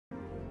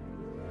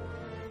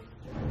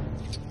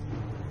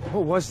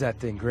What was that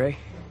thing, Gray?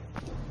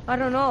 I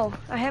don't know.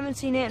 I haven't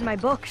seen it in my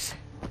books.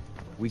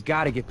 We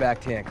gotta get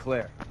back to Aunt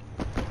Claire.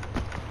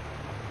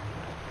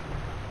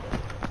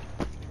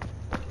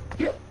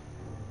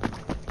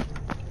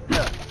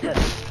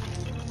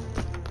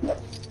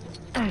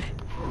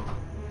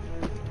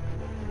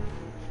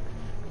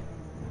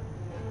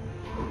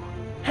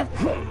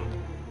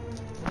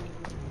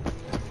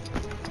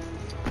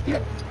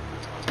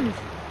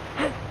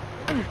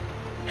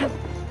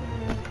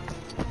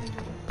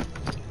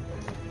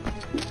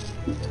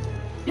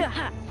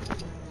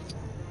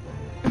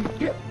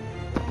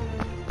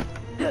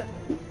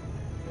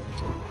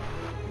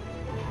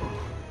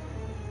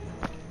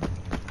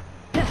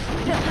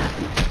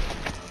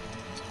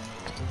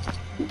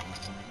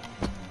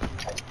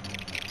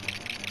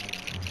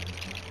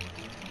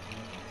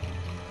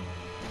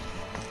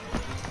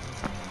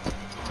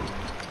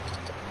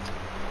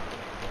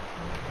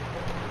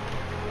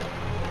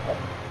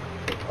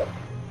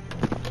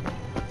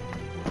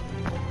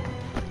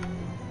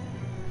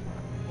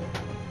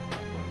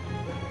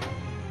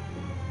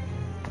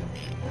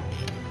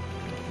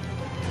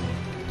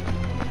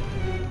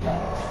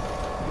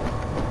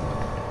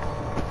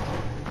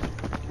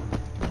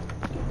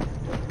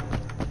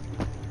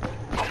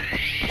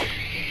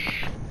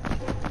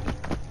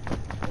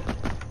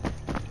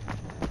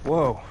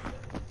 Whoa.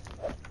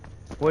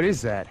 What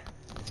is that?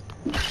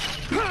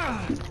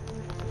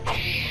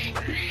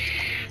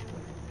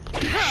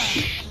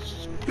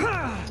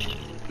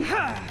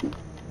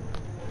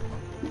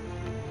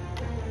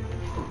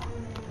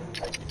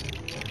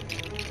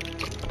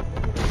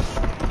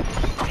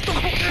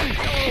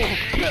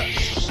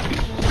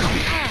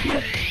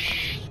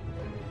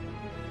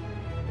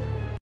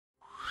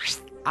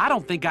 I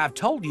don't think I've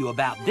told you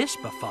about this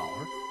before.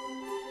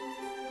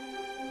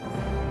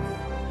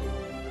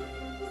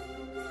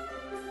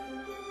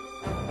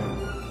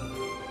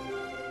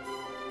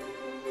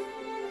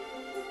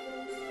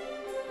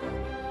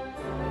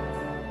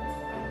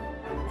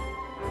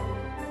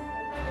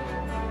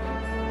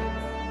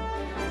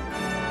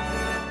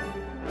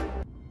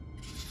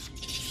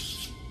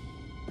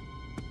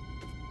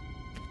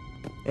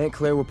 Aunt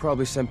Claire will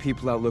probably send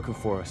people out looking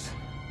for us.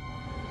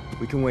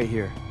 We can wait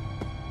here.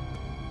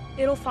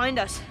 It'll find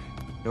us.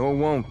 No, it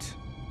won't.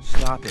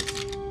 Stop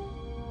it.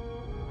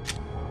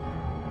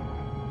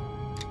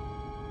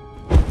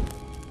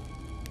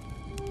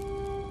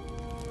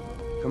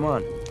 Come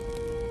on.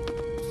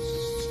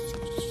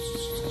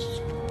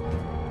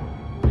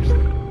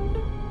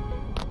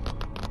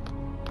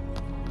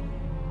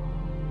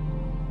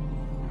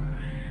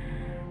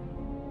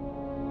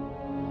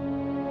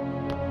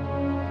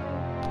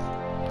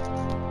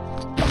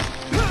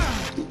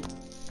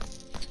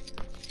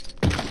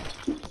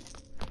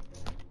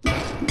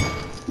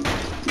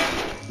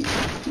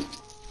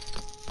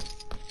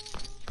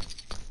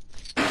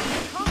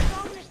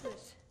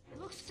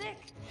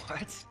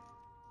 What?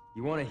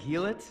 You want to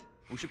heal it?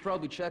 We should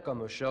probably check on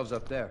those shelves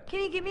up there. Can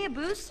you give me a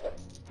boost?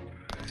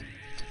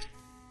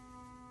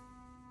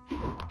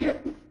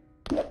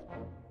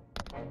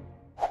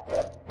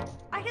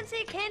 I can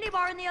see a candy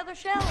bar in the other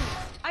shelves.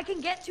 I can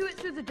get to it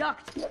through the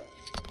duct.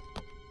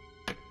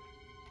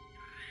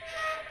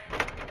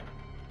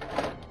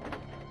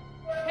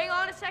 Hang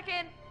on a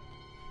second.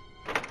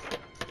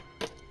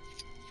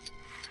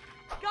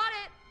 Got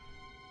it.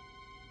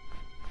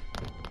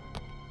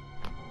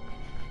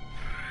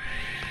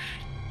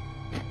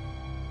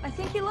 I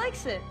think he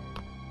likes it.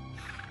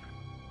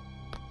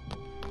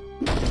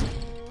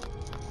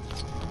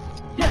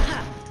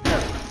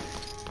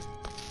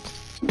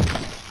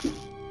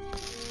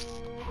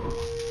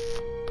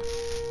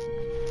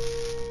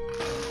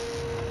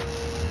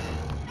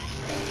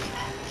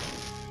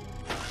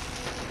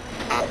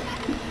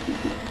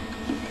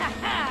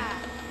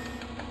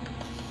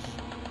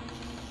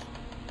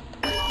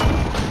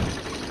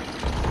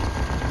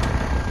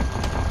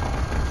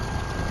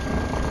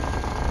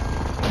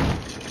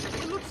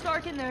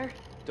 In there.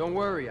 Don't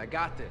worry, I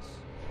got this.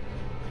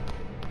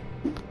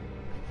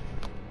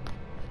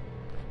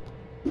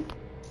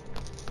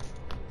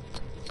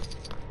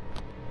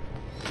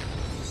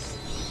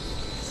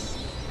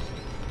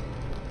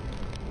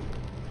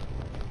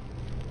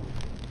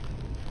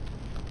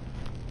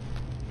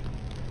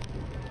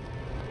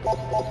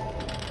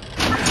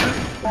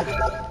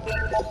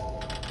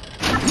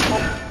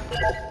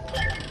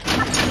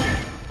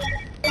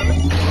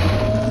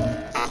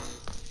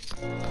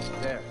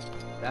 There.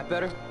 That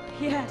better?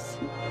 Yes.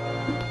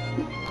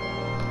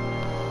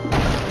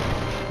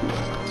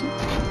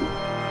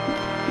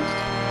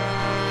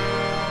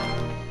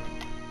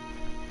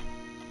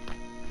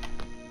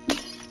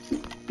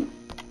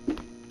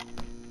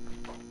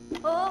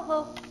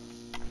 Oh.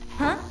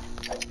 Huh?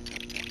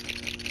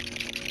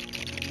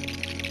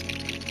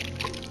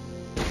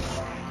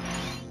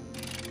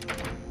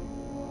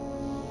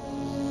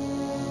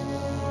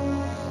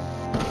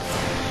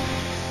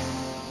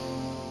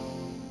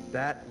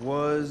 That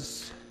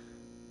was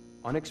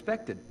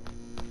unexpected.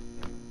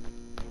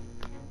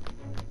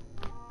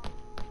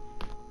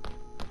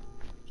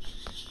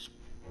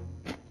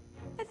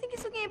 I think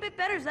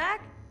better,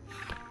 Zach?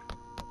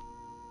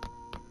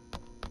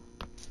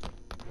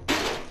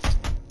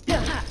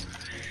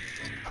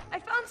 I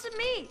found some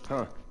meat.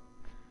 Huh.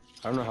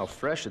 I don't know how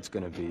fresh it's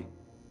gonna be.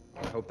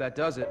 I hope that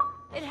does it.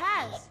 It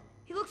has.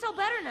 He looks all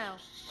better now.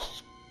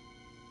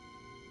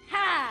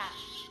 Ha!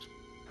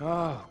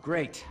 Oh,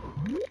 great.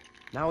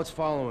 Now it's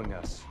following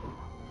us.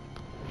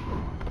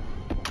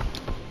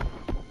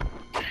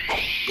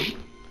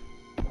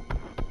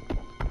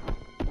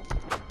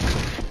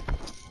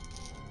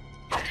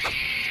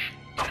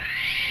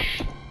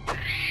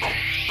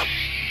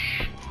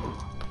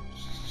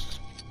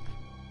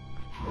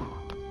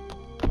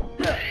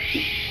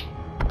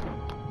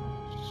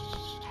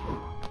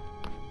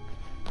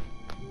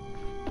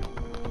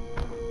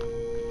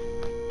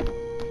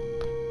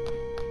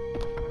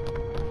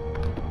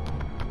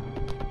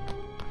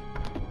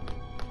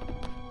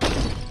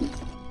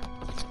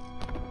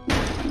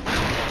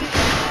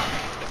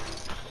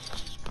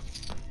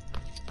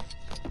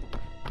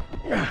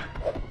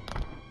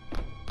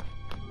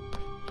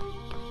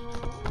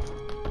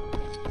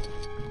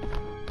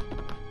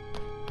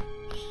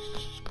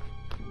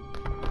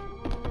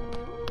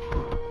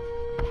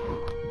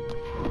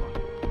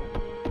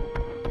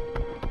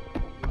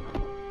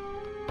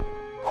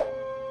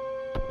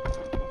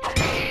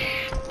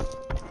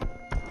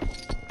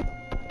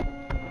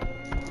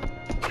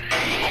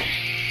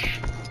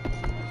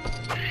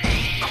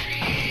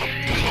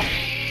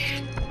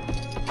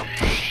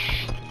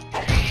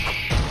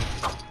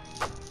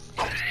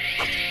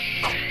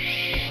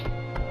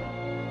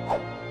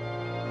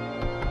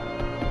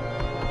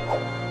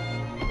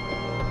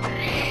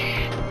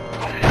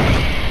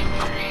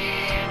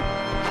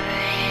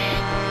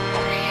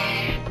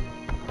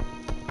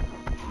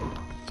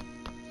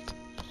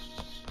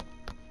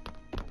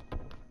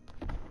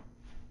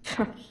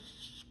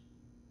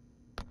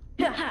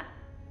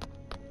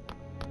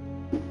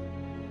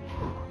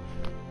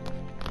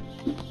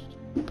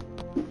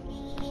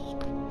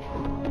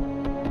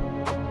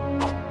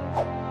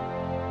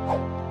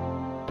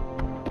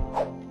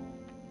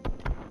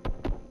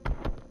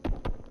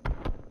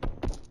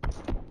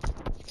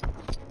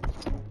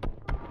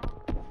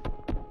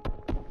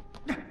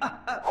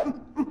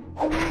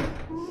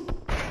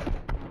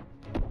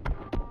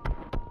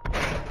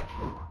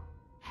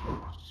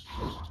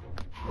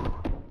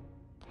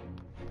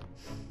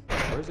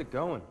 Where's it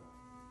going?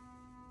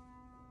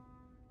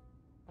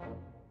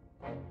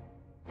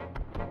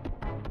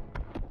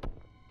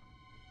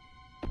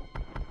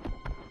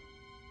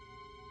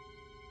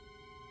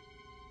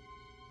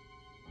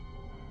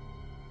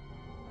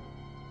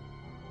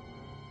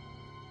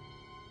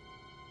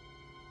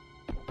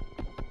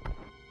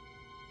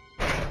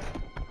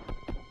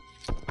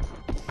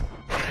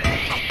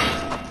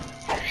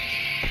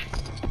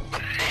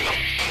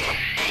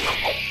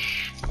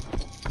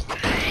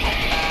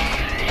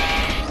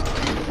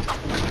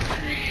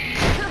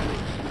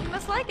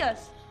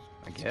 Us.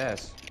 I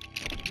guess.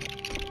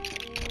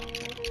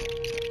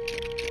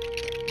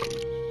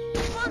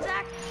 Come on,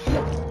 Zach.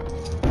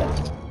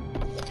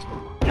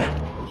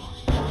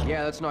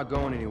 Yeah, that's not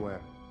going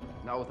anywhere.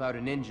 Not without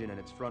an engine and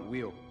its front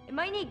wheel. It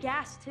might need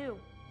gas, too.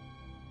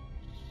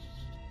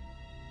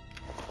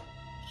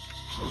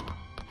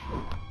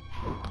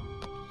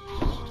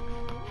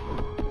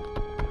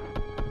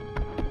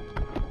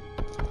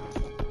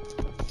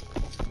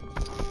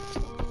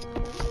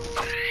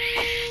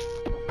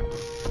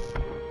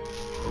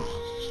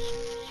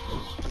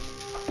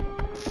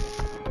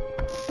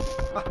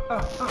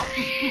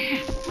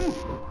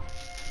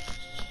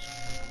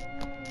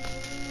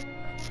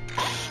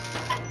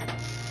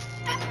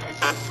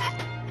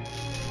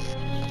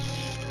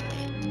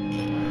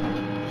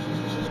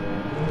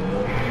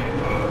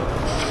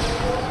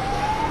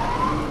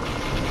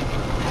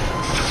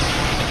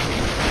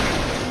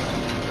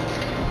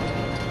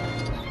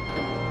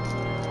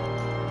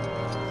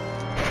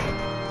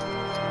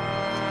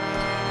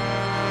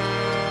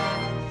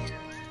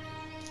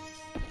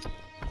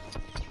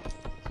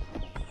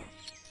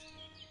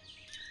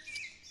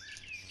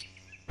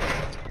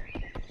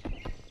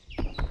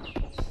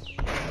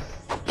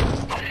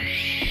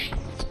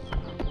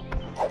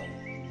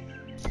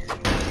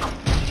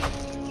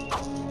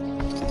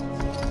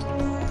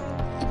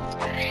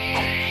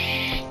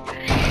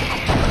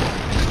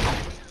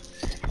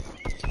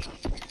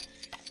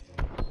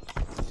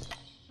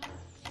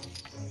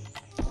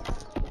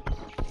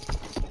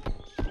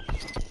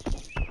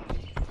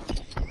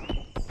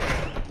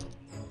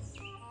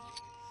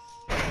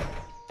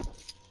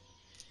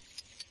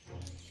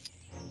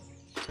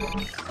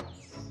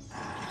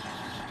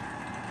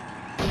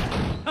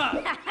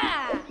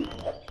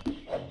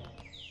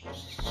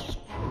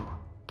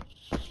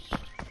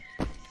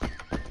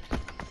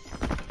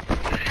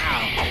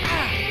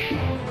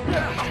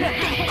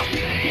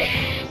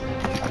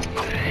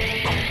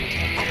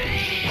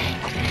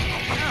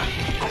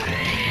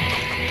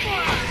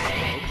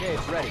 Okay,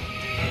 it's ready.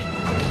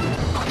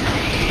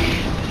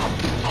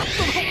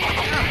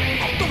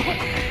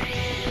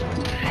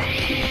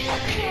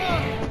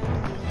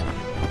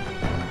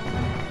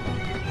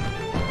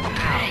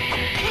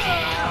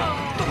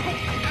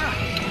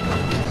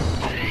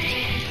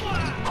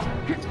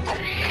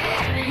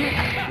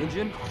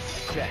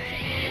 Check.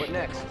 What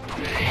next?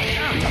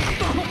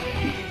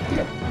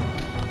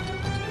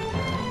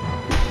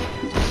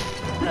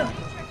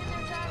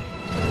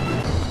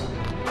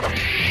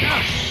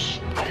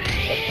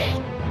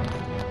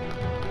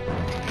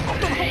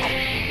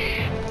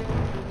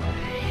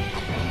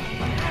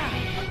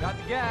 Got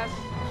the gas.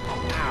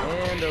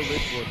 And a lid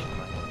works.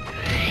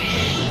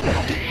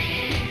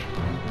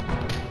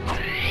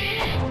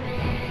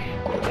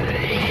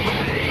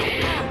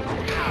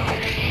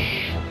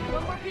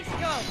 One more piece to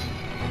go.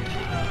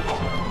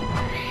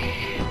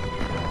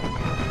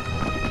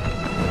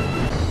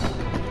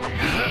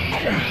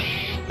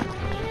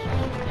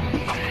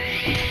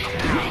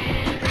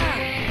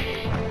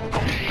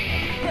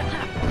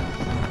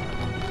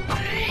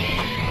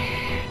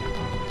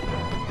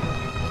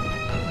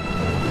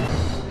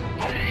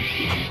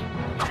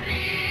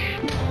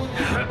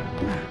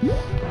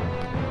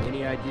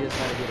 Any ideas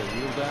how to get a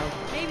wheel down?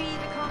 Maybe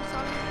the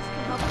compsonometers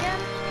can help again?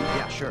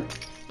 Yeah, sure.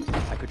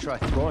 I could try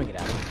throwing it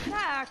at him.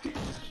 Jack!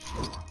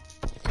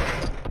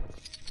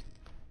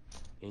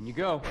 In you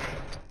go.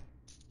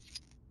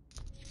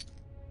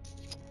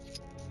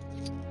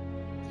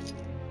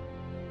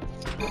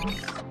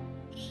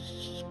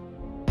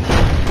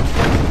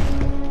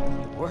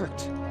 It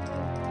worked.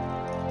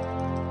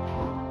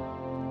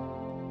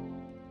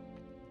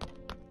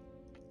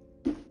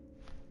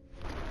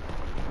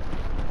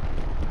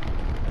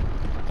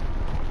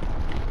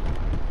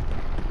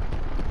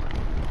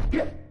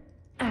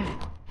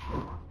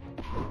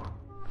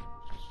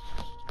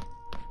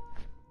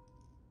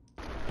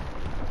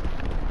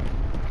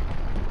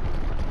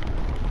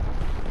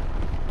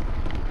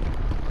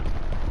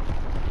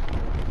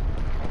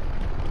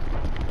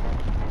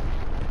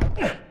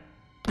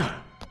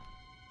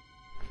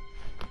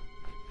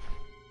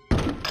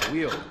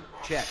 Wheel,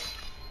 check.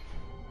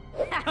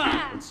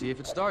 Let's see if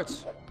it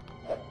starts.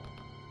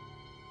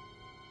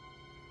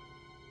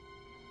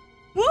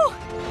 Woo!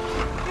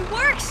 It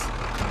works!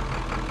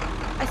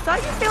 I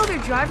thought you failed your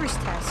driver's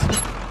test.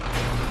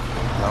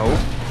 No.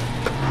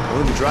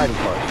 Only the driving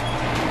part.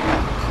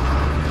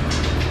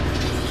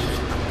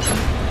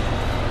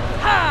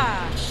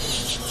 Ha!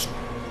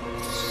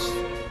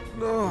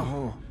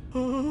 No.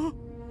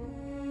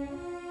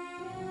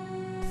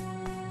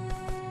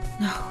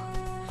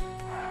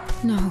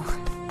 No.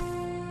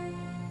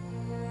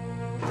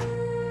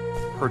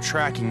 Her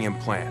tracking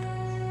implant.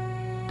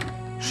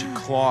 She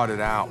clawed it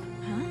out.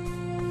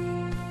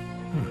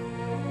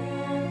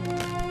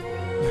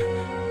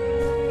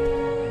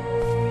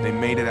 They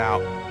made it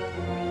out.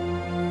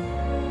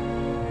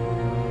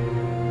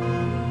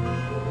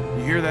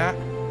 You hear that?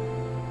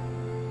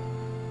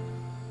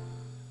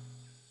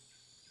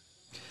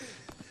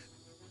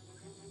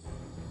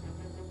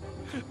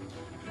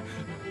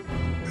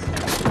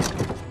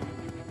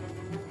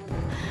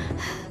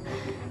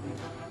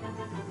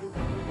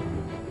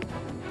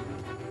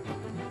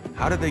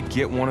 How did they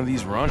get one of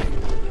these running?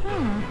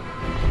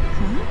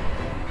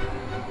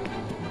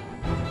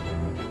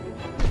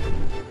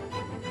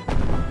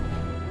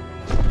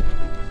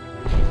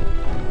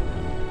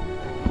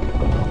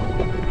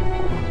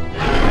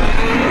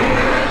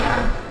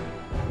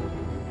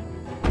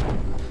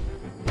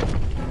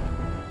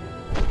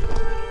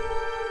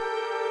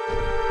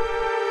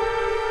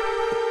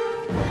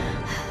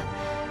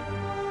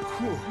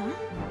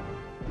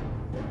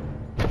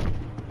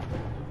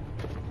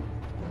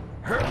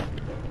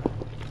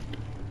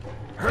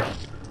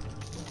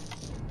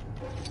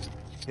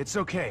 It's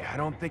okay. I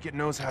don't think it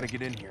knows how to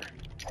get in here.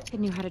 It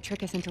knew how to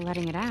trick us into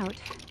letting it out.